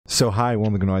So hi,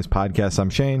 One Look Noise podcast.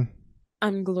 I'm Shane.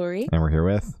 I'm Glory. And we're here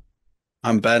with...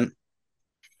 I'm Ben.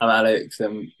 I'm Alex,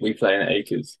 and we play in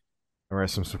Acres. There are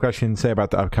some questions to say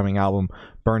about the upcoming album,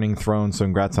 Burning Throne. So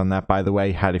congrats on that, by the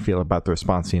way. How do you feel about the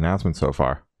response to the announcement so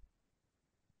far?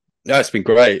 Yeah, it's been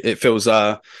great. It feels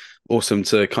awesome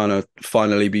to kind of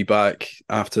finally be back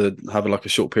after having like a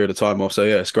short period of time off. So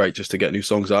yeah, it's great just to get new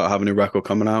songs out, have a new record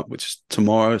coming out, which is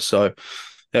tomorrow. So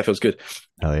yeah, it feels good.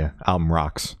 Hell yeah. Album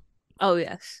rocks. Oh,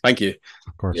 yes. Thank you.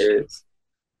 Of course. Yes.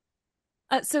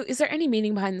 So is there any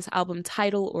meaning behind this album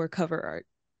title or cover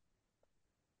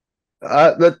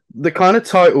art? The kind of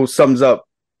title sums up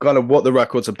kind of what the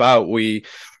record's about. Me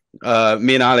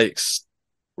and Alex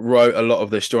wrote a lot of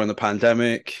this during the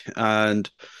pandemic, and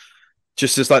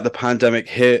just as like the pandemic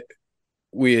hit,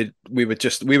 we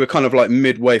were kind of like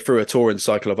midway through a touring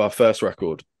cycle of our first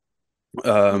record.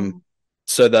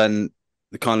 So then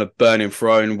the kind of Burning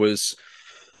Throne was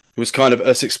kind of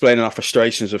us explaining our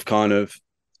frustrations of kind of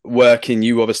working.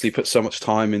 You obviously put so much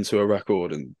time into a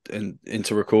record and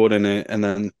into recording it, and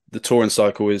then the touring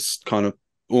cycle is kind of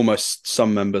almost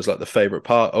some members like the favorite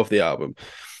part of the album.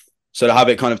 So to have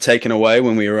it kind of taken away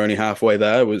when we were only halfway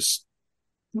there was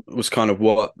kind of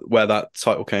where that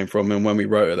title came from. And when we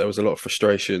wrote it, there was a lot of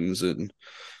frustrations and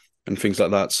things like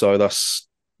that. So that's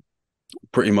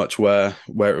pretty much where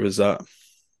it was at.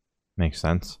 Makes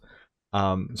sense.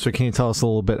 So can you tell us a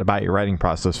little bit about your writing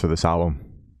process for this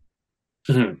album?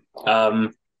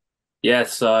 Yeah,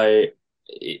 so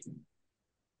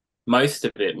most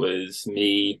of it was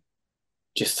me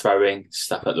just throwing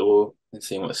stuff at the wall and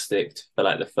seeing what sticked for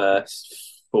like the first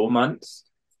 4 months.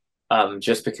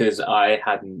 Just because I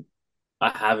haven't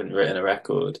written a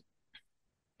record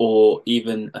or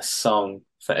even a song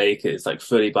for Acres, like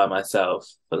fully by myself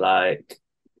for like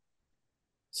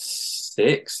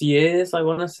 6 years, I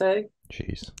want to say.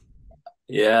 Jeez.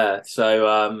 Yeah.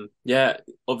 So,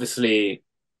 obviously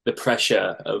the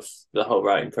pressure of the whole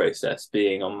writing process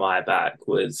being on my back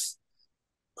was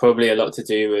probably a lot to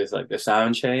do with like the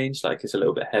sound change. Like it's a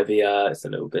little bit heavier, it's a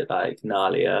little bit like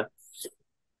gnarlier.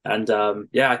 And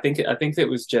I think it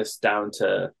was just down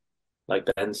to, like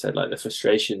Ben said, like the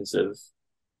frustrations of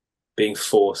being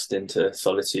forced into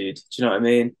solitude. Do you know what I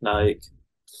mean? Like,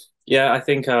 yeah, I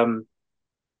think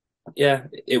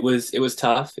it was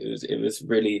tough. It was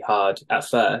really hard at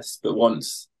first, but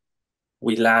once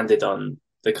we landed on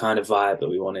the kind of vibe that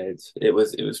we wanted, it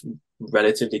was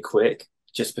relatively quick.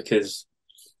 Just because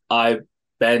Ben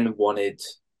wanted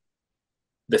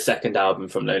the second album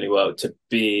from Lonely World to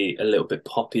be a little bit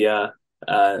poppier,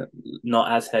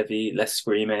 not as heavy, less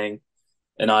screaming,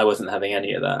 and I wasn't having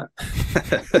any of that.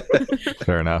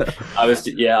 Fair enough.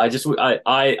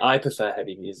 I prefer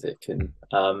heavy music, and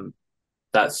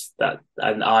that's that.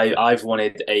 And I've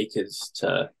wanted Acres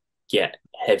to get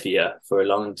heavier for a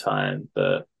long time,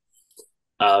 but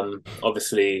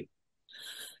obviously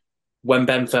when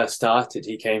Ben first started,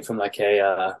 he came from like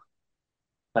a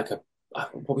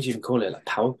what would you even call it? Like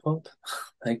power pop,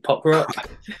 like pop rock.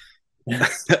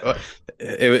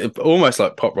 it almost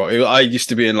like pop rock. I used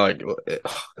to be in like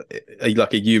a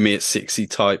You Me at 60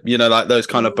 type, like those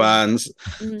kind of bands,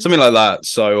 something like that.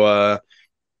 So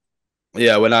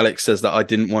yeah, when Alex says that I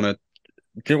didn't want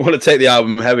to take the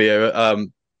album heavier,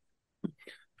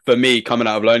 for me coming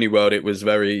out of Lonely World, it was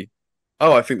very,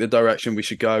 I think the direction we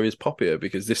should go is poppier,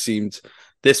 because this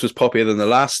was poppier than the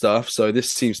last stuff, so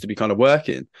this seems to be kind of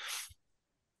working.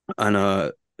 And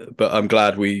but I'm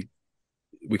glad we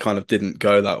kind of didn't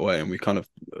go that way, and we kind of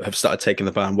have started taking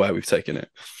the band where we've taken it.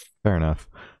 Fair enough.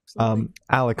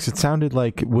 Alex, it sounded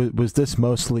like, was this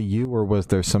mostly you, or was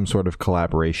there some sort of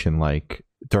collaboration like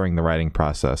during the writing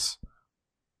process?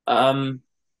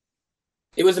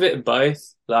 It was a bit of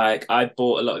both. Like I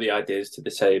brought a lot of the ideas to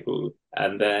the table,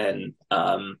 and then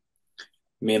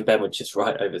me and Ben would just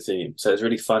write over Zoom. So it's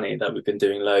really funny that we've been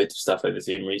doing loads of stuff over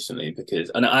Zoom recently, because,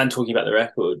 and I'm talking about the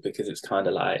record because it's kind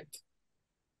of like,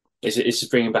 it's just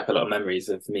bringing back a lot of memories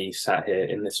of me sat here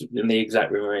in the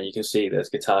exact room we're in. You can see there's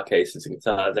guitar cases and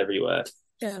guitars everywhere.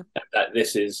 Yeah. And that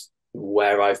this is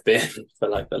where I've been for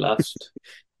like the last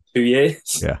 2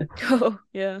 years. Yeah. Oh,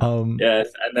 yeah.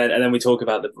 Yes. And then we talk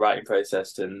about the writing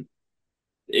process, and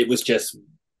it was just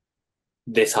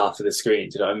this half of the screen,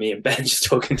 do you know what I mean? Ben just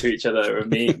talking to each other, and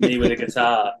me with a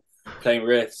guitar playing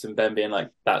riffs, and Ben being like,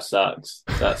 "That sucks.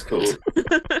 That's cool."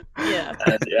 Yeah.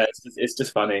 And yeah, it's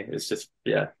just funny. It's just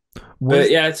But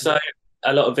yeah, so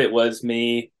a lot of it was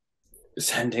me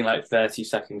sending like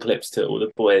 30-second clips to all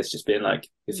the boys, just being like,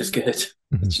 "Is this good?"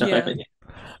 Do you know what I mean?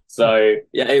 So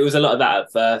yeah, it was a lot of that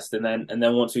at first, and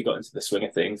then once we got into the swing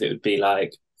of things, it would be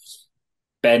like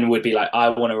Ben would be like, I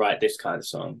want to write this kind of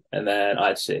song, and then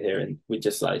I'd sit here and we'd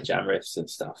just like jam riffs and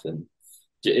stuff, and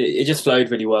it just flowed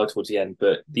really well towards the end.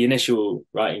 But the initial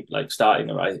writing, like starting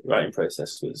the writing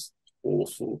process, was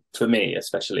awful for me,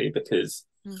 especially because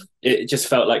it just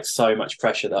felt like so much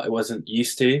pressure that I wasn't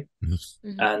used to.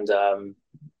 Mm-hmm. And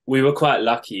we were quite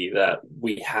lucky that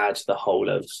we had the whole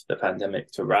of the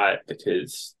pandemic to write,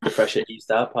 because the pressure eased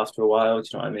up after a while. Do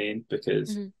you know what I mean?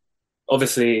 Because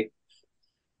obviously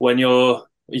when you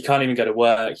can't even go to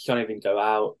work, you can't even go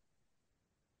out,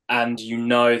 and you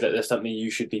know that there's something you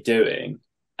should be doing,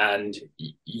 and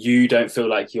you don't feel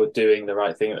like you're doing the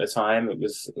right thing at the time.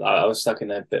 I was stuck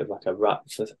in a bit of like a rut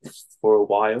for a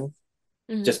while,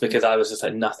 just because I was just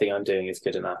like, nothing I'm doing is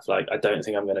good enough. Like, I don't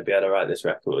think I'm going to be able to write this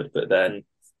record. But then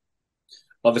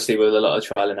obviously with a lot of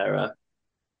trial and error,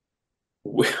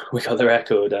 we got the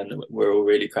record, and we're all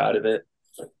really proud of it.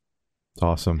 It's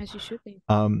awesome. As you should be.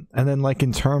 And then, like,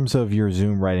 in terms of your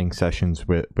Zoom writing sessions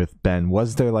with Ben,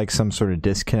 was there like some sort of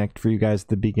disconnect for you guys at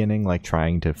the beginning, like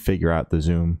trying to figure out the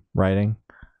Zoom writing?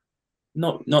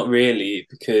 Not really,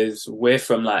 because we're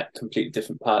from like completely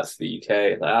different parts of the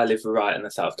UK. Like, I live right on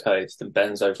the south coast, and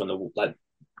Ben's over on the like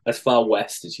as far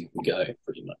west as you can go,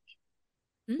 pretty much.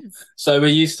 So we're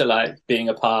used to like being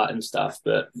apart and stuff,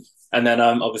 and then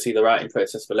obviously the writing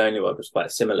process for Lonely World was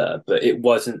quite similar, but it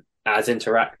wasn't as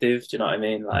interactive. Do you know what I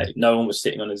mean? Like, no one was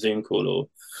sitting on a Zoom call or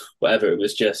whatever. It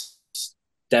was just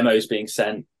demos being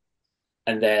sent,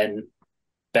 and then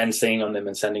Ben singing on them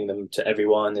and sending them to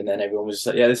everyone, and then everyone was just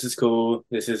like, yeah, this is cool,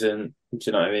 this isn't. Do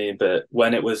you know what I mean? But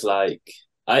when it was like,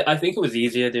 I think it was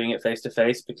easier doing it face to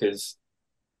face, because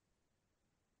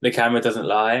the camera doesn't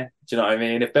lie. Do you know what I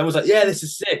mean? If Ben was like, yeah, this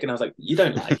is sick, and I was like, you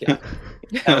don't like it.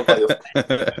 You tell by your face. You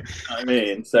know what I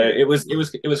mean? So it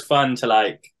was fun to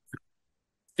like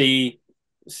see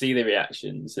the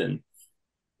reactions, and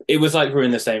it was like we're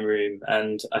in the same room.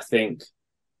 And I think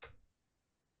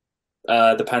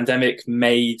the pandemic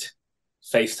made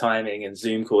FaceTiming and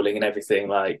Zoom calling and everything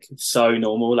like so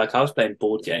normal. Like, I was playing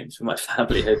board games with my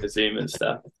family over Zoom and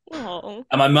stuff. Aww.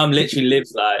 And my mum literally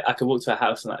lives like, I could walk to her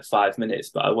house in like 5 minutes,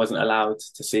 but I wasn't allowed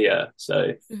to see her.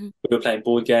 So we were playing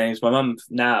board games. My mum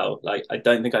now, like, I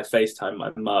don't think I FaceTime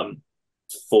my mum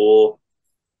for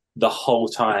the whole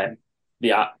time the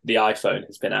iPhone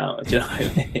has been out. Do you know what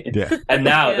I mean? Yeah. And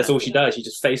now that's all she does. She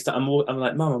just FaceTime. I'm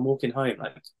like, Mum, I'm walking home.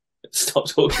 Like, stop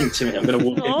talking to me. I'm going to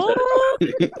walk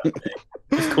into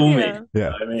just call me. Yeah. You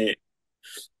know what I mean?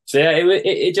 So yeah,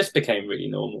 it just became really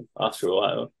normal after a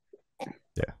while.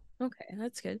 Yeah. Okay,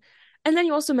 that's good. And then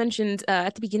you also mentioned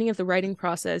at the beginning of the writing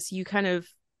process, you kind of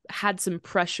had some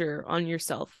pressure on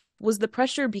yourself. Was the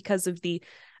pressure because of the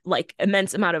like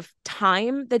immense amount of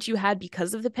time that you had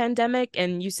because of the pandemic,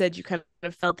 and you said you kind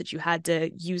of felt that you had to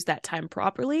use that time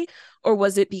properly, or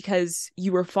was it because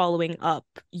you were following up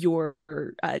your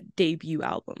debut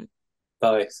album?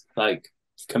 Both, like,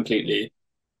 completely.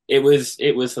 It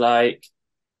was like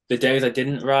the days I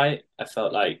didn't write, I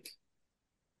felt like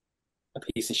a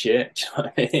piece of shit. Do you know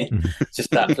what I mean?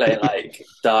 Just that playing like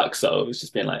Dark Souls,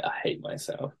 just being like, I hate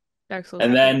myself. Dark Souls.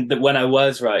 And then when I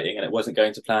was writing and it wasn't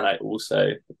going to plan, I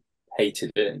also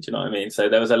hated it. Do you know what I mean? So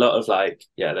there was a lot of like,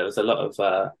 there was a lot of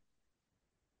I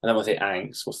don't want to say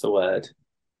angst. What's the word?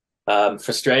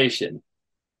 Frustration.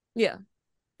 Yeah.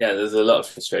 Yeah, there's a lot of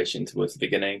frustration towards the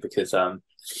beginning because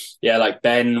like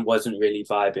Ben wasn't really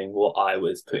vibing what I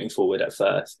was putting forward at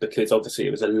first, because obviously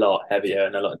it was a lot heavier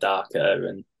and a lot darker,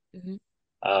 and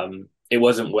it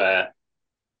wasn't where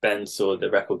Ben saw the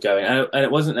record going, and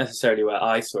it wasn't necessarily where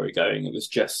I saw it going. It was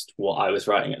just what I was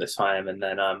writing at the time. And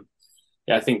then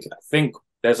I think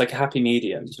there's like a happy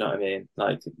medium. Do you know what I mean?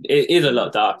 Like, it is a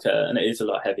lot darker and it is a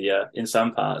lot heavier in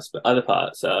some parts, but other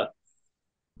parts are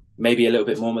maybe a little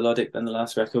bit more melodic than the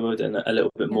last record, and a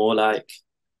little bit more like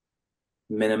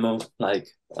minimal. Like,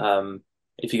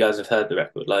 if you guys have heard the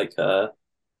record, like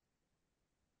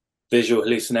Visual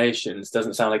Hallucinations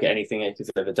doesn't sound like anything Acres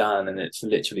have ever done, and it's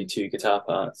literally 2 guitar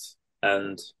parts.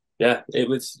 And it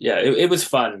was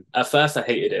fun. At first I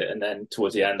hated it, and then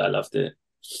towards the end I loved it.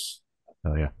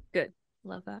 Oh yeah. Good.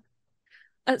 Love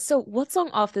that. So what song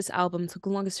off this album took the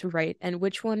longest to write, and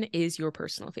which one is your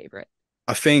personal favorite?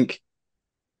 I think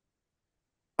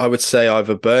I would say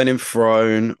either Burning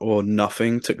Throne or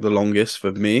Nothing took the longest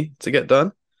for me to get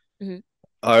done.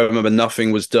 I remember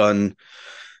Nothing was done,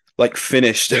 like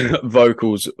finished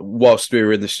vocals whilst we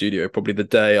were in the studio. Probably the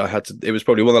day I had to, it was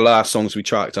probably one of the last songs we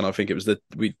tracked, and I think it was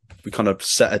we kind of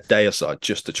set a day aside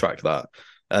just to track that,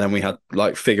 and then we had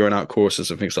like figuring out choruses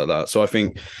and things like that. So I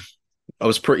think I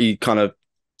was pretty kind of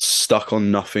stuck on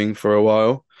Nothing for a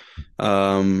while.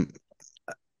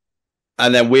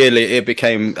 and then weirdly it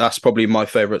became, that's probably my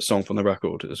favorite song from the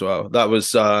record as well. That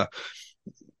was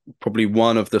probably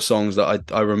one of the songs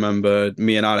that I remember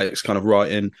me and Alex kind of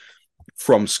writing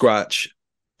from scratch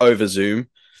over Zoom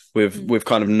with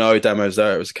kind of no demos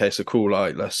there. It was a case of cool,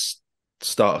 like, let's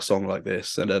start a song like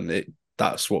this, and then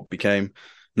that's what became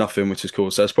Nothing, which is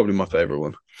cool. So it's probably my favorite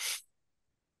one.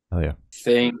 Oh yeah.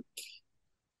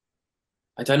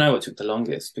 I don't know what took the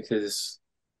longest, because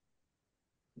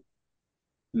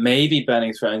maybe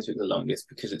Burning Throne took the longest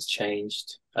because it's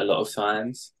changed a lot of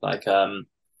times. Like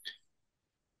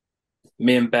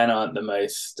me and Ben aren't the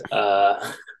most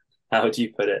how do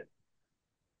you put it,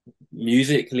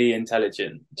 musically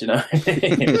intelligent. Do you know what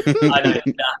I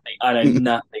mean? I know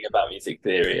nothing about music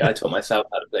theory. I taught myself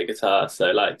how to play guitar.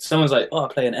 So like someone's like, oh,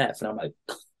 I play an F, and I'm like,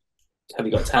 have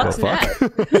you got tabs? Oh, fuck.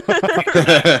 And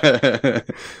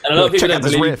a lot of people don't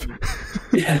believe riff.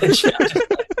 Yeah,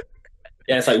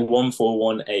 yeah, it's like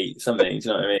 1418 something. Do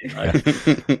you know what I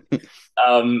mean?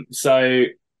 Like, so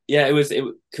yeah, it was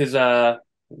because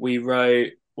we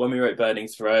wrote, when we wrote Burning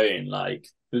Throne, like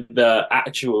the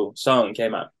actual song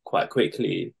came out quite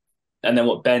quickly, and then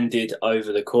what Ben did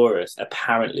over the chorus,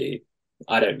 apparently,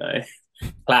 I don't know,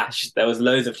 clashed. There was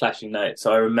loads of clashing notes.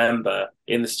 So I remember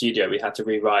in the studio we had to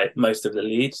rewrite most of the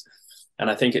leads, and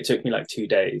I think it took me like 2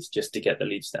 days just to get the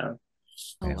leads down.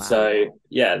 Oh, wow. So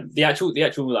yeah, the actual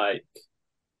like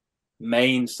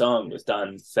main song was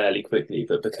done fairly quickly,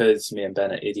 but because me and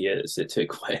Ben are idiots, it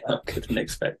took way longer than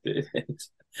expected.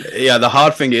 Yeah, the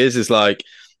hard thing is like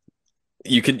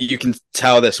you can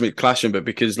tell there's something clashing, but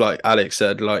because like Alex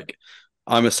said, like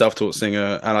I'm a self-taught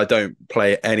singer and I don't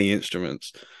play any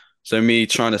instruments, so me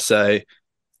trying to say,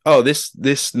 oh,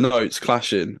 this note's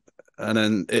clashing, and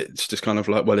then it's just kind of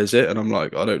like, well, is it? And I'm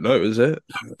like, I don't know, is it?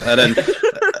 And then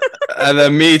and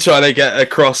then me trying to get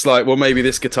across like, well, maybe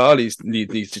this guitar needs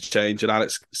to change, and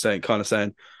Alex saying,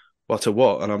 well, to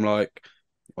what? And I'm like,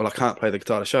 well, I can't play the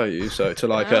guitar to show you, so to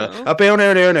like a be on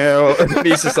now. And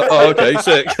he's just like, oh, okay,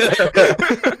 sick.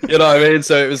 You know what I mean?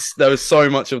 So there was so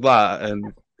much of that,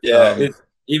 and yeah, it's,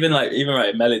 even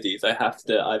writing melodies, I have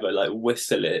to either like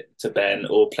whistle it to Ben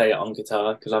or play it on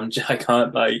guitar because I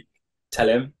can't like tell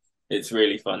him. It's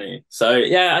really funny. So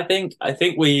yeah, I think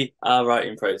our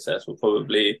writing process will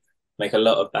probably make a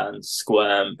lot of bands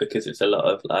squirm because it's a lot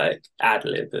of like ad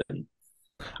lib and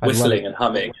whistling and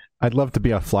humming. I'd love to be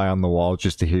a fly on the wall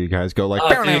just to hear you guys go like, no,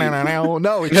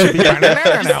 it should be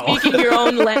speaking your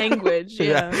own language.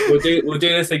 Yeah. We'll do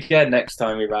this again next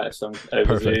time we write a song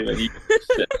over Zoom, and you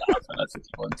can laugh at us if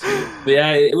you want to. But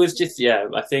yeah, it was just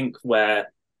I think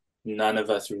where none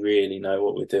of us really know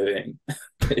what we're doing.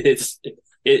 It's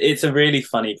a really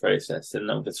funny process, and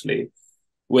obviously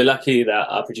we're lucky that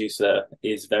our producer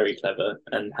is very clever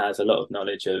and has a lot of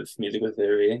knowledge of musical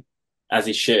theory, as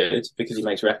he should, because he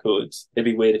makes records. It'd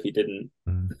be weird if he didn't.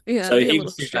 Yeah, so he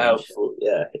was super helpful.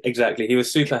 Yeah, exactly. He was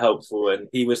super helpful, and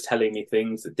he was telling me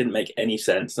things that didn't make any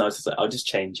sense. And I was just like, I'll just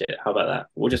change it. How about that?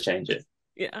 We'll just change it.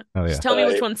 Yeah. Oh, yeah. Just tell me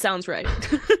which one sounds right.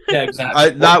 Yeah, exactly.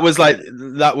 That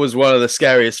was one of the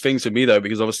scariest things for me, though,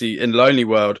 because obviously in Lonely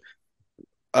World,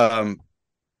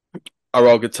 our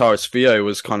old guitarist Theo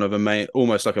was kind of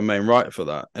almost like a main writer for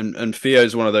that, and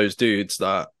Theo's one of those dudes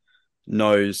that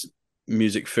knows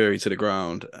music theory to the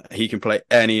ground. He can play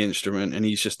any instrument, and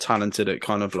he's just talented at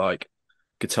kind of like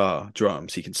guitar,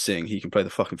 drums. He can sing, he can play the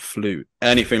fucking flute,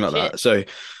 anything like that.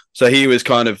 So he was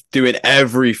kind of doing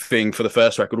everything for the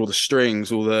first record, all the strings,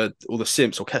 all the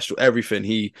synths, orchestral, everything.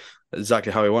 He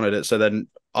exactly how he wanted it. So then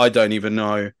I don't even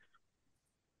know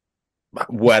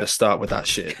where to start with that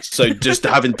shit. So just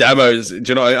having demos, do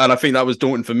you know? And I think that was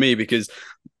daunting for me because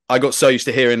I got so used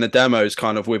to hearing the demos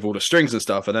kind of with all the strings and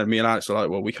stuff, and then me and Alex were like,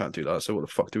 well, we can't do that, so what the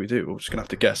fuck do we do? We're just gonna have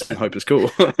to guess and hope it's cool.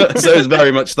 So it was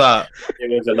very much that. It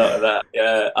was a lot of that.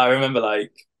 Yeah, I remember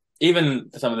like even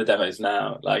for some of the demos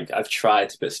now, like I've tried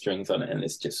to put strings on it and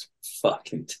it's just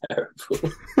fucking terrible.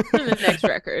 In the next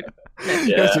record.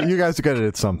 You guys will get it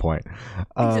at some point.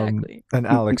 Exactly. And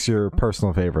Alex, your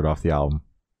personal favorite off the album?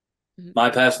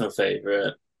 My personal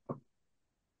favorite,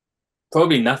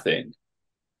 probably Nothing.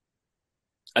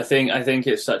 I think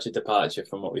it's such a departure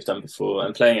from what we've done before,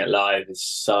 and playing it live is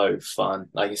so fun.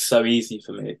 Like it's so easy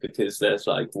for me because there's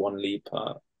like one lead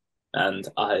part, and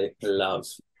I love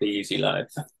the easy live.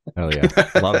 Oh yeah,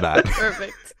 love that.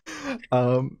 Perfect.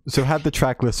 So how'd the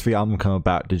track list for the album come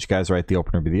about? Did you guys write the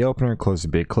opener be the opener, closer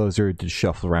be a closer? Did you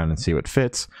shuffle around and see what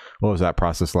fits? What was that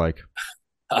process like?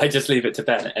 I just leave it to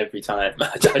Ben every time.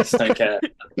 I just don't care.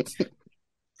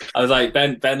 I was like,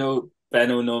 Ben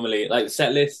will normally, like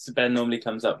set lists, Ben normally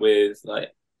comes up with like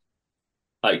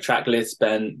like track lists,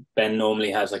 Ben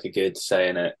normally has like a good say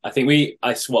in it. I think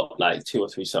I swapped like 2 or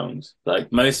 3 songs.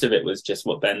 Like most of it was just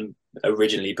what Ben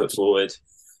originally put forward.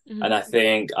 Mhm. And I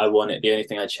think the only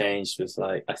thing I changed was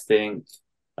like, I think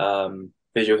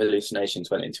Visual Hallucinations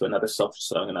went into another soft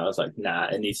song, and I was like, nah,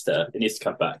 it needs to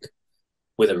come back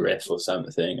with a riff or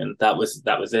something. And that was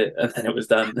it. And then it was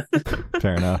done.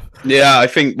 Fair enough. Yeah, I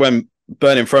think when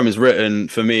Burning From is written,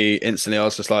 for me, instantly I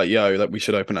was just like, yo, like we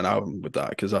should open an album with that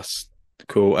because that's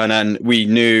cool. And then we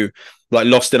knew like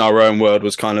Lost in Our Own World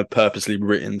was kind of purposely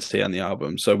written to end the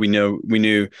album. So we knew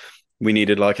we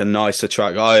needed like a nicer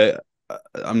track.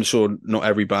 I'm sure not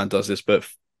every band does this, but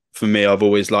for me, I've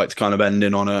always liked kind of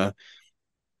ending on a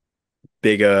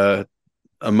bigger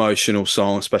emotional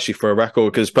song, especially for a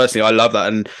record, because personally I love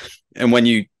that. And when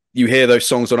you hear those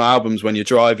songs on albums when you're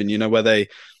driving, you know, where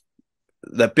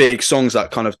they're big songs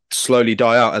that kind of slowly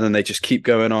die out and then they just keep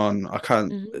going on. I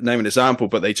can't name an example,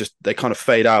 but they kind of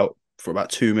fade out for about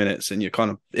 2 minutes and you're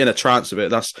kind of in a trance of it.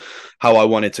 That's how I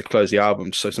wanted to close the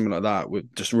album. So something like that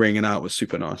with just ringing out was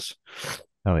super nice.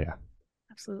 Oh yeah,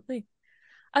 Absolutely.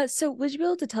 So would you be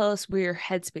able to tell us where your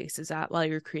headspace is at while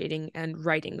you're creating and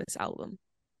writing this album?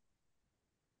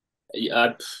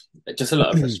 Yeah, just a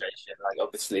lot of frustration. Like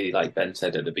obviously, like Ben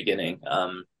said at the beginning,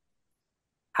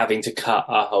 having to cut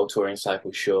our whole touring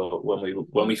cycle short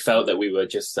when we felt that we were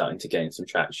just starting to gain some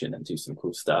traction and do some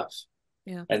cool stuff.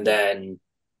 Yeah. And then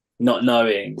not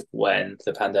knowing when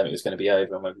the pandemic was going to be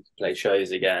over and when we could play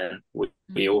shows again,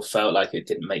 we all felt like it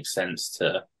didn't make sense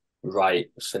to write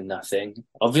for nothing.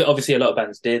 Obviously, a lot of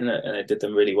bands did, and it did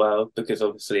them really well because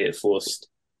obviously it forced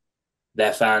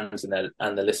their fans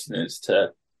and the listeners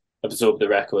to absorb the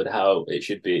record how it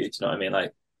should be. Do you know what I mean?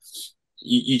 Like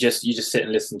you just sit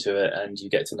and listen to it and you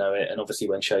get to know it. And obviously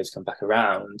when shows come back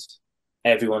around,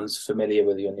 everyone's familiar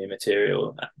with your new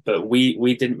material. But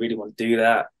we didn't really want to do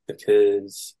that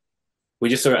because we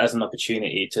just saw it as an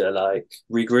opportunity to like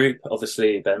regroup.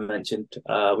 Obviously, Ben mentioned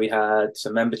we had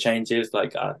some member changes,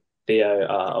 like Theo,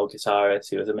 our old guitarist,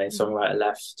 who was the main songwriter,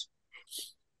 left.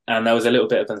 And there was a little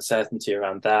bit of uncertainty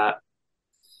around that.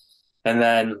 And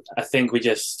then I think we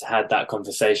just had that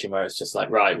conversation where it's just like,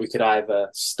 right, we could either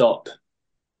stop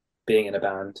being in a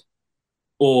band,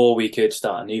 or we could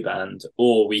start a new band,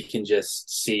 or we can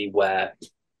just see where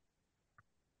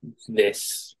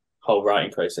this whole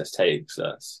writing process takes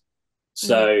us.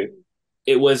 So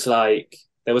it was like,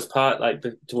 there was part like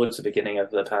towards the beginning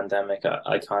of the pandemic,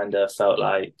 I kind of felt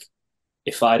like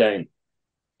if I don't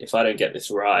get this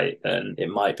right, then it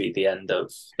might be the end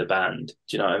of the band.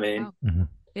 Do you know what I mean? Wow.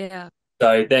 Yeah.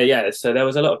 So there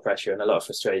was a lot of pressure and a lot of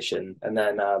frustration. And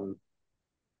then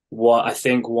what I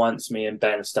think once me and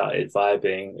Ben started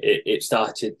vibing, it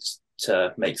started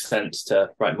to make sense to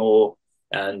write more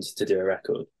and to do a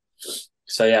record.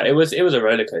 So yeah, it was a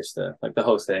roller coaster, like the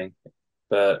whole thing.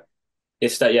 But it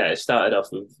started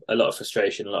off with a lot of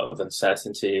frustration, a lot of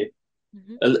uncertainty.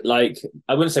 Like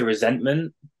I wouldn't say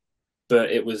resentment,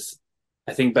 but it was,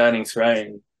 I think Burning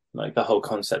Throne, like the whole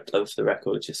concept of the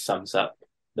record just sums up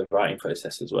the writing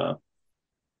process as well.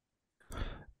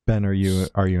 Ben, are you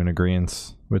in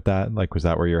agreement with that? Like, was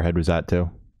that where your head was at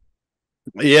too?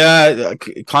 Yeah,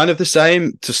 kind of the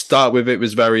same. To start with, it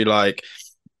was very like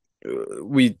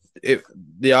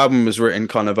the album was written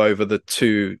kind of over the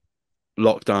 2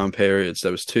 lockdown periods.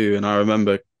 There was 2, and I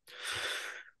remember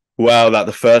that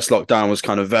the first lockdown was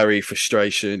kind of very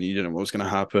frustration. You didn't know what was going to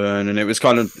happen, and it was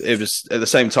at the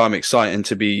same time exciting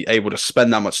to be able to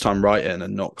spend that much time writing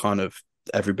and not kind of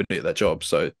everybody at their job.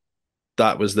 So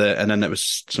that was there, and then there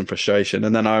was some frustration.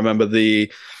 And then I remember the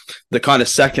kind of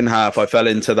second half, I fell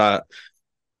into that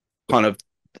kind of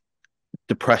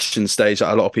depression stage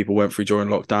that a lot of people went through during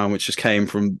lockdown, which just came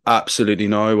from absolutely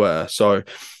nowhere. So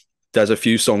there's a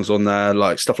few songs on there,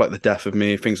 like stuff like The Death of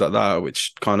Me, things like that,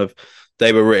 which kind of,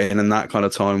 they were written in that kind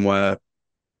of time where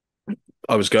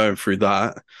I was going through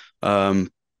that. And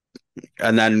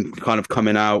then kind of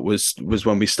coming out was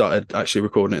when we started actually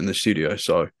recording it in the studio.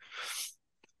 So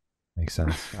makes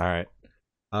sense. All right.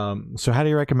 So how do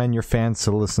you recommend your fans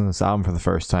to listen to this album for the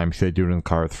first time? Should they do it in the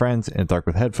car with friends, in the dark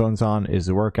with headphones on? Is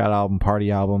it a workout album, party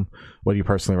album? What do you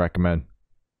personally recommend?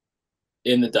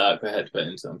 In the dark with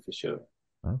headphones on, for sure.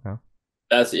 Okay.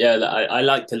 I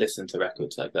like to listen to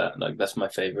records like that. Like that's my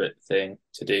favorite thing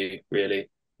to do, really.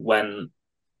 When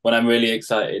I'm really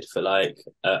excited for like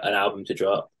an album to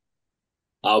drop,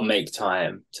 I'll make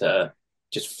time to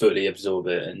just fully absorb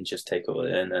it and just take it all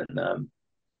in, and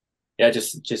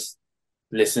just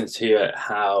listen to it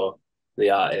how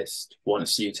the artist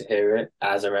wants you to hear it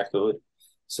as a record.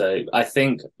 So I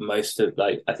think I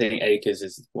think Acres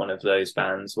is one of those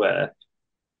bands where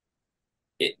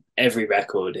every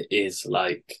record is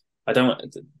like, I don't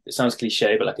want, it sounds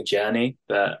cliche, but like a journey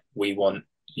that we want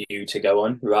you to go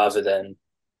on, rather than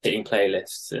hitting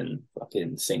playlists and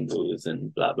fucking singles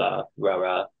and blah blah rah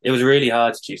rah. It was really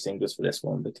hard to choose singles for this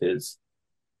one, because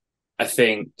I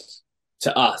think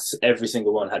to us every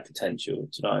single one had potential. Do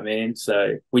you know what I mean?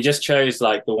 So we just chose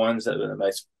like the ones that were the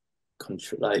most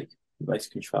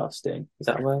most contrasting. Is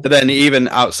that a word? But then even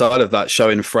outside of that,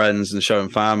 showing friends and showing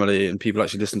family and people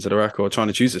actually listening to the record, trying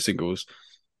to choose the singles.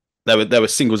 There were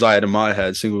singles I had in my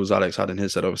head, singles Alex had in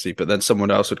his head, obviously. But then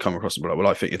someone else would come across and be like, "Well,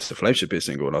 I think Into the Flame should be a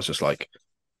single," and I was just like,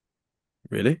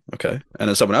 "Really? Okay." And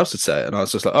then someone else would say it, and I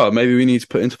was just like, "Oh, maybe we need to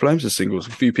put Into Flames as singles."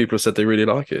 A few people have said they really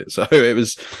like it, so it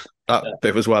was that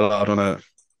bit was well hard on it.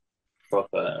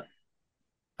 Proper.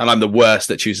 And I'm the worst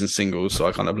at choosing singles, so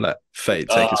I kind of let fate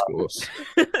take its course.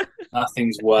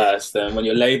 Nothing's worse than when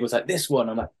your label's like, this one.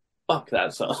 I'm like, fuck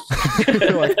that song.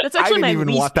 Like, That's I actually didn't my even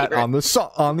least want that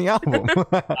favorite. on the album.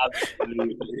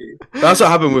 Absolutely. That's what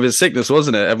happened with In Sickness,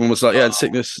 wasn't it? Everyone was like, "Yeah, In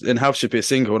Sickness in Health should be a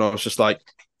single," and I was just like,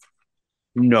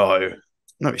 No,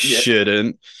 it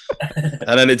shouldn't.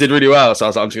 And then it did really well, so I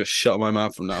was like, I'm just going to shut my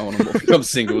mouth from now on what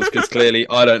becomes singles, because clearly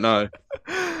I don't know.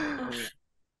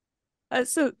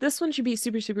 So this one should be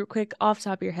super, super quick, off the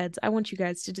top of your heads. I want you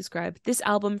guys to describe this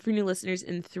album for new listeners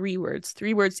in 3 words.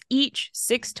 3 words each,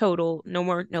 6 total, no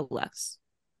more, no less.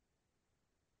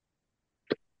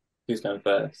 Who's going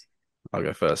first? I'll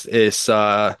go first. It's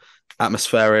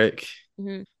atmospheric,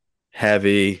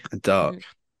 heavy, and dark.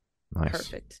 Nice.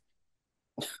 Perfect.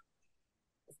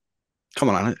 Come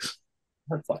on, Alex.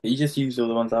 You just used all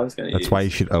the ones I was going to use. That's why you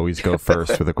should always go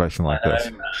first with a question like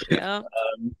this. Yeah.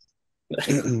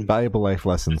 Valuable life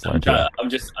lessons. I'm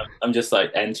just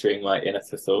like entering my inner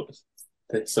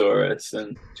thesaurus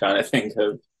and trying to think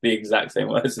of the exact same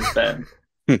words as Ben.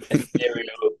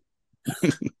 Ethereal.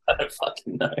 I don't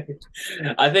fucking know.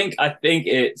 I think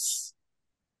it's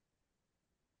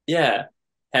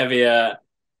heavier,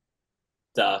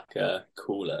 darker,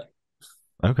 cooler.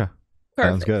 Okay.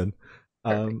 Sounds good.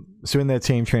 So in that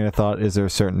same train of thought, is there a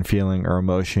certain feeling or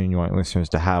emotion you want listeners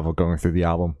to have while going through the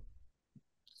album?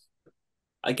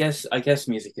 I guess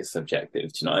music is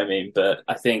subjective, do you know what I mean? But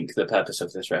I think the purpose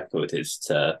of this record is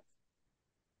to,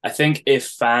 I think if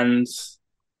fans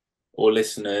or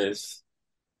listeners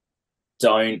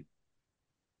don't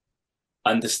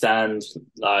understand,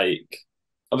 like,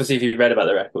 obviously if you've read about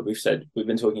the record, we've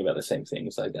been talking about the same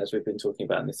things, like as we've been talking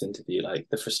about in this interview, like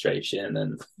the frustration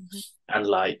and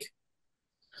like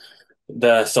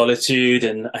the solitude,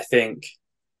 and I think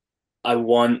I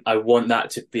want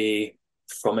that to be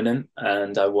prominent,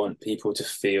 and I want people to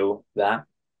feel that.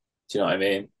 Do you know what I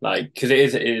mean? Like, because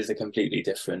it is a completely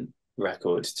different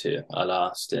record to our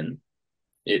last, and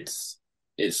it's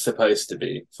supposed to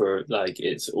be, for like,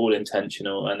 it's all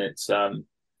intentional, and it's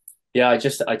I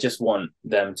just want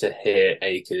them to hear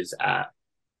Acres at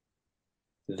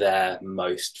their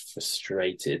most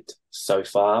frustrated so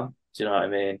far. Do you know what I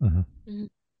mean? Mm-hmm.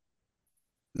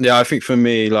 Yeah, I think for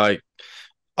me, like,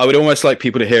 I would almost like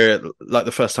people to hear it like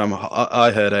the first time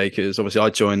I heard Acres. Obviously, I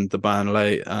joined the band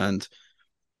late, and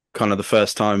kind of the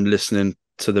first time listening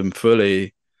to them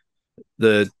fully,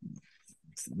 the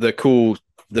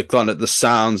kind of the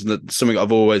sounds, that something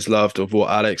I've always loved of what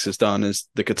Alex has done is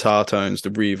the guitar tones, the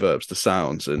reverbs, the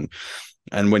sounds, and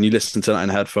when you listen to that in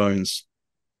headphones,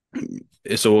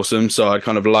 it's awesome. So I'd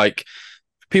kind of like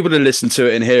people to listen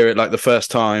to it and hear it like the first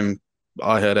time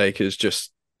I heard Acres,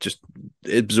 just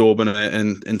absorbing it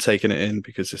and taking it in,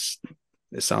 because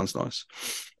it sounds nice.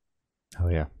 Oh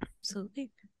yeah,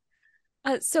 absolutely.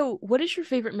 So what is your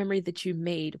favorite memory that you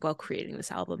made while creating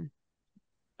this album?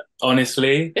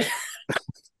 Honestly,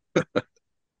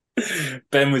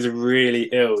 Ben was really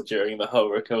ill during the whole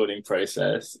recording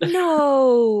process.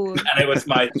 No. And it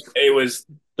was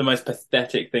the most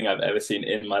pathetic thing I've ever seen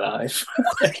in my life.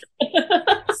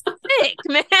 Sick,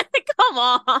 man. Come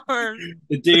on.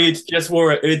 The dude just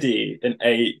wore a hoodie and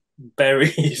ate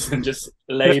berries and just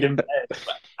laid in bed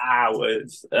for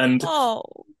hours. And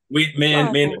me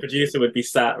and the producer would be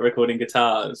sat recording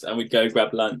guitars, and we'd go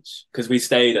grab lunch, because we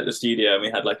stayed at the studio and we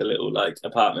had like a little like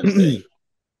apartment thing.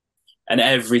 And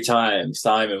every time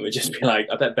Simon would just be like,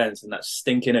 I bet Ben's in that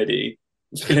stinking hoodie,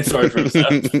 feeling sorry for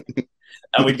himself.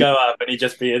 And we'd go up and he'd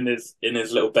just be in his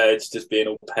little bed, just being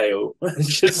all pale.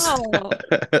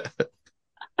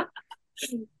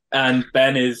 And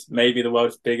Ben is maybe the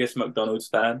world's biggest McDonald's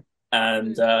fan.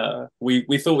 And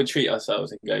we thought we'd treat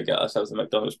ourselves and go get ourselves a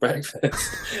McDonald's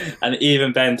breakfast. And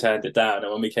even Ben turned it down.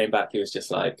 And when we came back, he was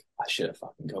just like, I should have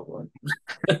fucking got one.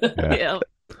 Yeah.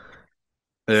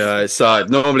 Yeah, it's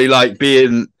normally like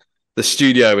being the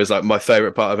studio is like my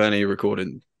favorite part of any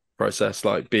recording process,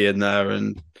 like being there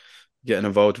and getting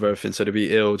involved with everything. So to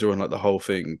be ill during like the whole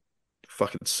thing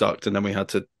fucking sucked. And then we had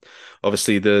to,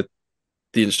 obviously the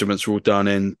instruments were all done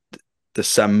in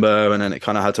December, and then it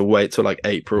kind of had to wait till like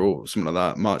April, something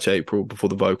like that, March, April, before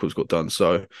the vocals got done.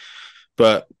 So,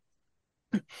 but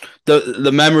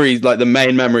the memories, like the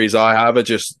main memories I have, are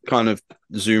just kind of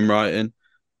Zoom writing,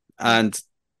 and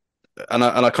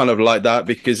I kind of like that,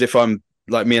 because if I'm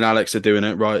like, me and Alex are doing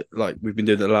it right, like we've been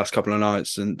doing it the last couple of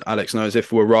nights, and Alex knows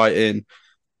if we're writing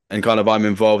and kind of I'm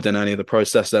involved in any of the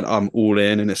process, then I'm all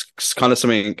in, and it's kind of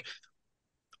something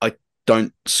I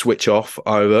don't switch off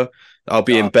either. I'll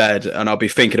be in bed and I'll be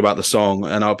thinking about the song,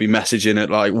 and I'll be messaging at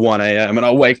like 1 a.m. and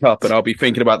I'll wake up and I'll be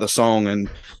thinking about the song, and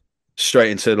straight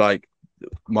into like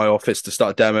my office to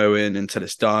start demoing until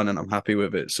it's done and I'm happy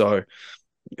with it. So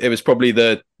it was probably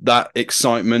that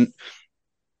excitement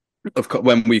of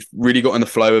when we really got in the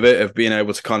flow of it, of being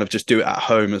able to kind of just do it at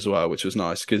home as well, which was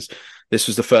nice, because this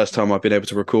was the first time I've been able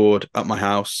to record at my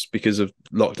house because of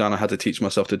lockdown. I had to teach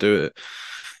myself to do it.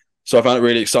 So I found it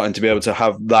really exciting to be able to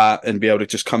have that and be able to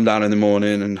just come down in the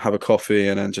morning and have a coffee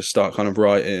and then just start kind of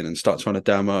writing and start trying to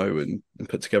demo and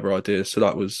put together ideas. So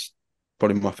that was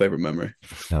probably my favorite memory.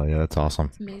 Hell yeah, that's awesome.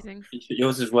 It's amazing.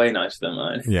 Yours is way nicer than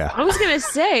mine. Yeah. I was gonna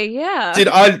say, yeah. Dude,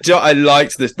 I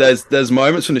liked this. There's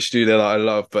moments from the studio that I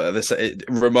love, but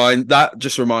that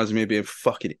just reminds me of being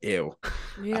fucking ill.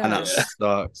 Yeah. And that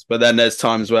sucks. But then there's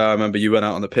times where I remember you went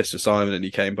out on the piss with Simon and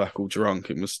he came back all drunk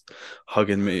and was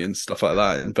hugging me and stuff like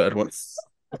that in bed once.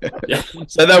 Yeah.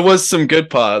 So there was some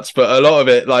good parts, but a lot of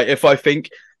it, like, if I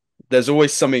think there's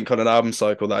always something kind of an album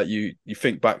cycle that you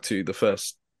think back to the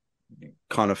first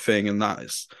kind of thing, and that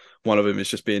is one of them, is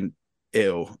just being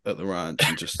ill at the ranch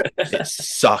and just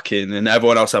it's sucking, and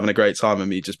everyone else having a great time, and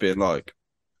me just being like,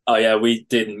 oh yeah, we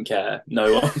didn't care.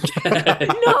 No one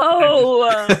cared.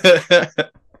 No.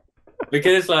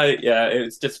 Because like, yeah, it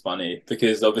was just funny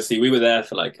because obviously we were there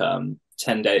for like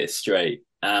 10 days straight,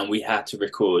 and we had to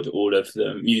record all of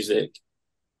the music.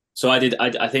 So I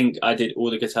think I did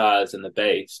all the guitars and the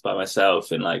bass by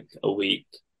myself in like a week.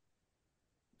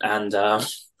 And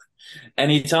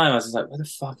anytime I was just like, where the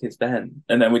fuck is Ben?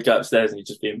 And then we'd go upstairs and he'd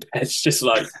just be in bed, just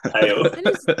like pale.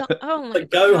 Oh my like,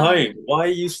 go God. home. Why are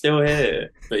you still here?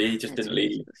 But he just didn't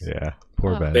leave. Yeah,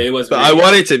 poor Oh. Ben. But it was. but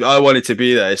Really I wanted to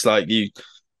be there. It's like you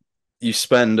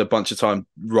spend a bunch of time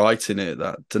writing it,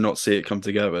 that to not see it come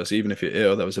together. So even if you're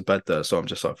ill, there was a bed there. So I'm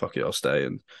just like, fuck it, I'll stay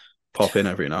and pop in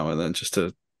every now and then just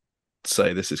to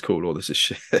say this is cool or this is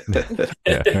shit.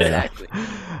 Yeah, Exactly.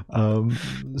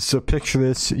 So picture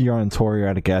this: you're on tour, you're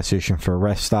at a gas station for a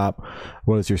rest stop.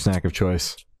 What is your snack of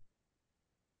choice?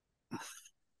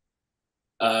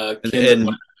 Kinder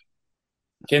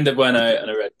Bueno and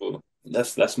a Red Bull.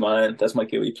 That's mine. That's my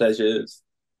guilty pleasures.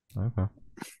 Okay.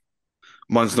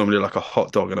 Mine's normally like a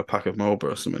hot dog and a pack of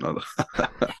Marlboro or something like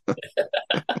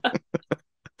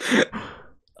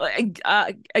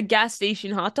A gas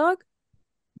station hot dog?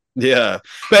 Yeah,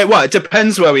 but it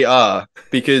depends where we are,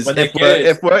 because When they're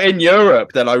if we're in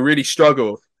Europe, then I really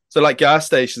struggle. So like gas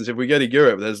stations, if we go to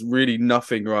Europe, there's really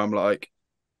nothing where I'm like,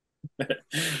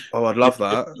 oh, I'd love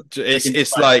that.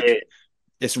 It's like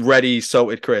it's ready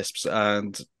salted crisps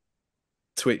and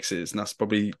Twixes, and that's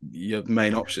probably your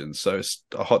main option. So it's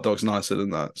a hot dog's nicer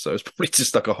than that. So it's probably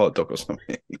just like a hot dog or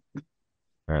something.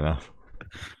 Fair enough.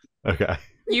 Okay.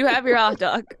 You have your hot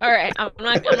dog. All right. I'm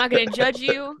not going to judge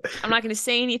you. I'm not going to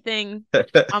say anything. I'm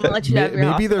going to let you have your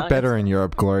hot Maybe they're dog. better in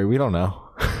Europe, Glory. We don't know.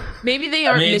 Maybe they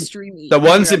aren't mean, mystery meat. the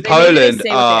ones in Maybe they Poland say what they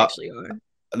are- actually are.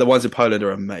 The ones in Poland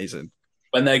are amazing.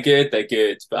 When they're good, they're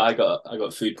good. But I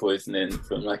got food poisoning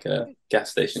from like a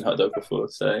gas station hot dog before.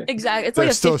 So Exactly. It's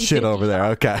There's like a still 50-50 shit over there.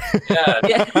 Okay. yeah,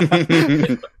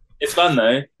 Yeah. it's fun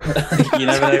though. You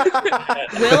never know.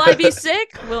 Will I be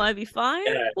sick? Will I be fine?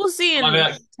 Yeah. We'll see in I mean,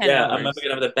 10 yeah, hours. I'm never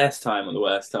gonna have the best time or the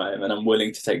worst time, and I'm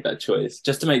willing to take that choice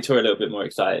just to make tour a little bit more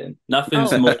exciting.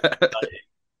 Nothing's Oh. more exciting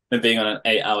than being on an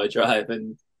 8-hour drive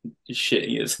and just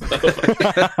shitting yourself.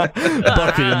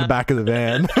 Bucket in the back of the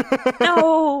van.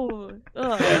 No.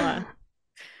 Ugh.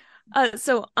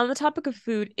 So on the topic of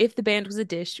food, if the band was a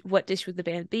dish, what dish would the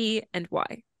band be and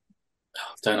why?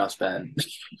 Don't ask Ben.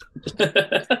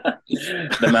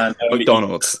 The man.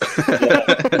 McDonald's.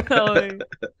 Oh.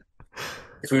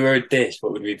 If we were a dish,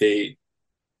 what would we be?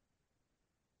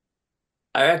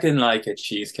 I reckon like a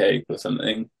cheesecake or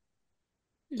something,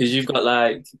 because you've got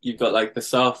like the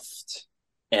soft,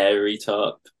 airy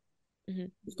top.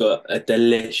 Mhm. You've got a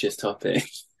delicious topping,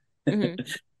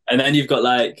 Mhm. and then you've got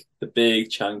like the big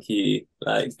chunky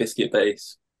like biscuit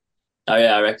base. Oh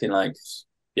yeah, I reckon like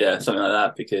something like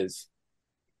that, because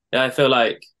I feel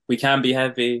like we can be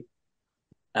heavy,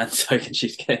 and so can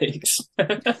cheesecakes. All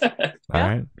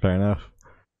right, fair enough.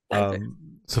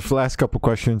 So for the last couple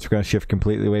questions, we're going to shift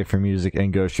completely away from music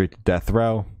and go straight to death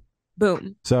row.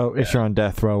 Boom. So if you're on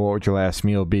death row, what would your last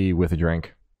meal be with a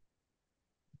drink?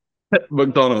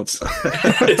 McDonald's.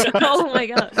 Oh my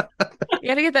god. You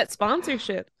gotta get that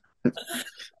sponsorship.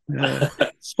 Yeah.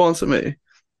 Sponsor me.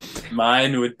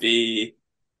 Mine would be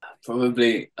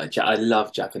probably, I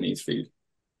love Japanese food.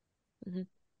 Mhm.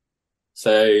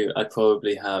 So I'd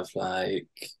probably have like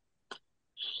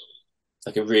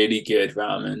a really good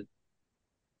ramen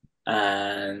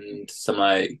and some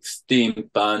like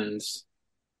steamed buns,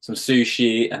 some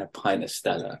sushi, and a pint of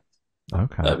Stella.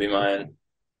 Okay. That'd be mine.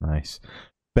 Nice.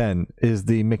 Ben, is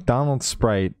the McDonald's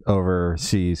Sprite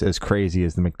overseas as crazy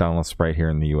as the McDonald's Sprite here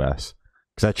in the US?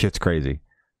 Because that shit's crazy.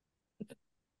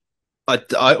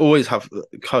 I always have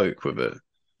Coke with it.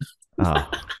 Oh.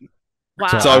 Wow.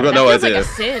 So I've got that no feels idea. like a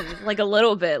sin, like a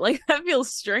little bit. Like that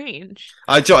feels strange.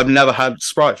 I've never had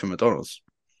Sprite from McDonald's.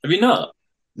 Have you not?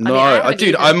 No, I haven't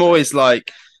dude, either, I'm but- always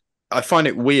like, I find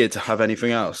it weird to have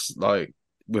anything else like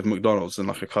with McDonald's than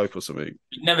like a Coke or something.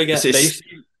 You never get.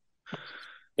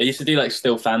 They used to do like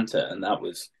still Fanta, and that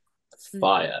was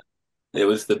fire. It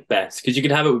was the best because you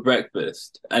could have it with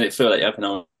breakfast, and it felt like you have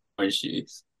an orange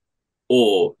juice,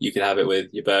 or you could have it with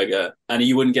your burger, and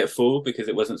you wouldn't get full because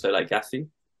it wasn't so like gassy.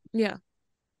 Yeah.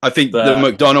 I think But- the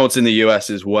McDonald's in the US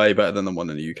is way better than the one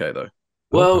in the UK, though.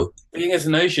 Well, Being as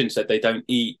an Ocean said they don't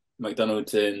eat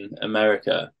McDonald's in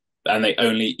America, and they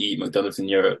only eat McDonald's in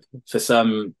Europe for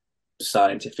some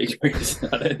scientific reason.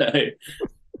 I don't know,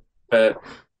 but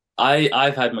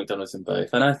I've had McDonald's in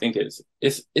both, and I think it's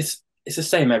the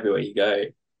same everywhere you go.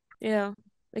 Yeah.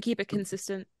 They keep it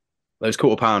consistent. Those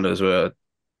quarter pounders were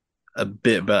a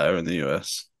bit better in the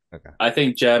US. I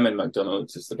think German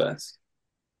McDonald's is the best.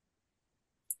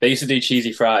 They used to do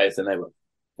cheesy fries, and they were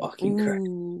fucking great.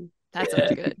 Ooh, that Yeah.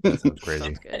 sounds good. That sounds crazy.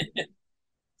 Sounds good.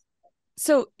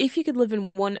 So, if you could live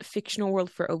in one fictional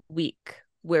world for a week,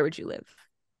 where would you live?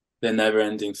 The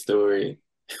never-ending story.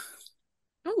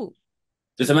 Oh,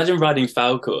 Just imagine riding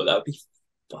Falcor. That would be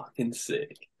fucking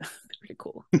sick. pretty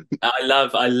cool. I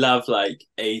love like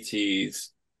 80s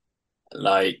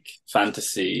like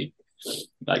fantasy,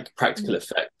 like practical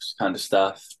effects kind of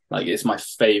stuff. Like it's my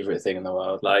favorite thing in the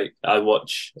world. Like I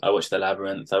watch The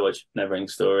Labyrinth, I watch Neverending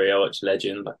Story, I watch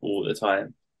Legend like all the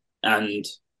time. And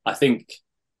I think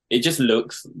it just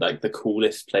looks like the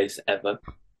coolest place ever.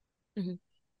 Mhm.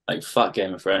 Like fuck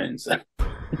Game of Thrones. That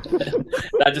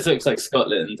just looks like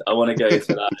Scotland. I want to go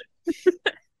to that.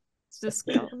 It's just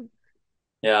Scotland.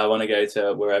 Yeah, I want to go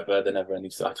to wherever the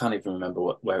Neverending Story. I can't even remember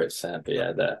where it's set, but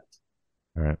yeah, there.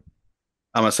 All right.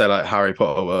 I'm gonna say like Harry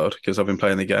Potter world because I've been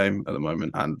playing the game at the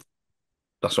moment, and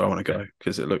that's where I want to go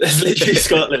because it looks. It's literally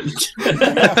Scotland.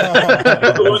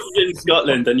 What's in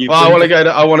Scotland? And you. Well, I want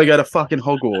to go to fucking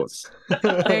Hogwarts.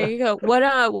 There you go. What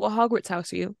Hogwarts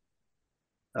house are you?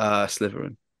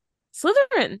 Slytherin.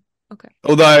 Slytherin. Okay.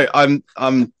 Although I'm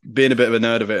being a bit of a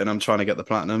nerd of it, and I'm trying to get the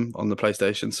platinum on the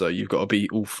PlayStation, so you've got to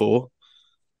beat all 4.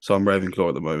 So I'm Ravenclaw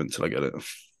at the moment till I get it.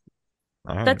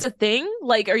 All right. That's a thing?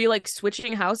 Like, are you like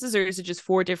switching houses or is it just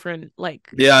 4 different like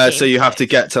Yeah, so you gameplays? have to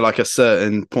get to like a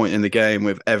certain point in the game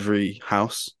with every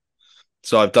house.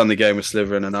 So I've done the game with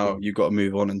Slytherin, and now you've got to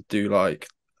move on and do like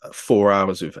 4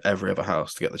 hours with every other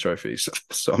house to get the trophies.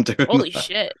 So I'm doing. Holy that.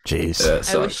 shit. Jeez. Yeah, it I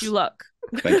sucks. wish you luck.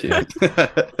 Thank you.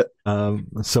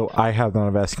 So I have the honor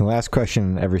of asking the last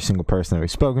question. Every single person that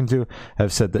we've spoken to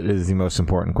have said that it is the most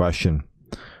important question.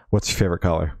 What's your favorite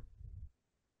color?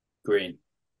 Green.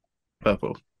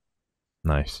 Purple.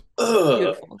 Nice. Ugh.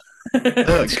 Beautiful.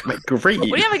 Ugh, mate, green. What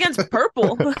do you have against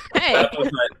purple? Hey.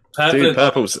 Dude,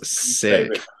 purple's sick.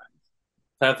 favorite.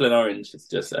 Purple and orange is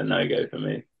just a no-go for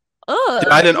me. Ugh,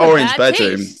 I had an what a orange bad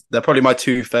bedroom. taste. They're probably my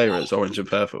 2 favorites, orange and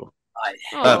purple.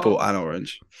 Oh. Purple and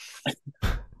orange.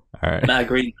 All right. Nah,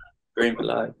 green for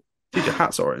life. Dude, your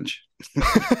hat's orange.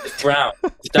 It's brown.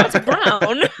 That's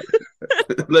brown.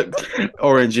 Look,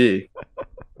 orangey.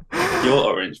 You're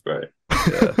orange, bro.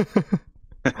 Yeah.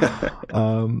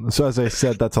 So as I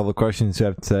said, that's all the questions you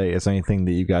have today. Is there anything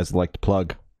that you guys would like to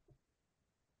plug?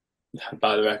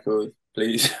 Buy the record,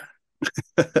 please.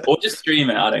 Or just stream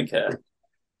it. I don't care.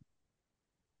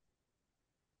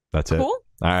 That's it. Cool.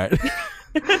 All right.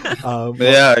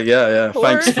 Yeah. Or-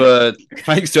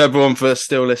 Thanks to everyone for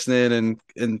still listening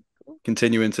and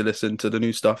continuing to listen to the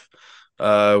new stuff.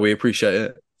 We appreciate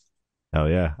it. Hell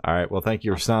yeah. All right. Well, thank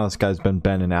you for listening. This guy's been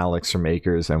Ben and Alex from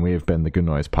Acres, and we have been the Good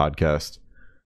Noise Podcast.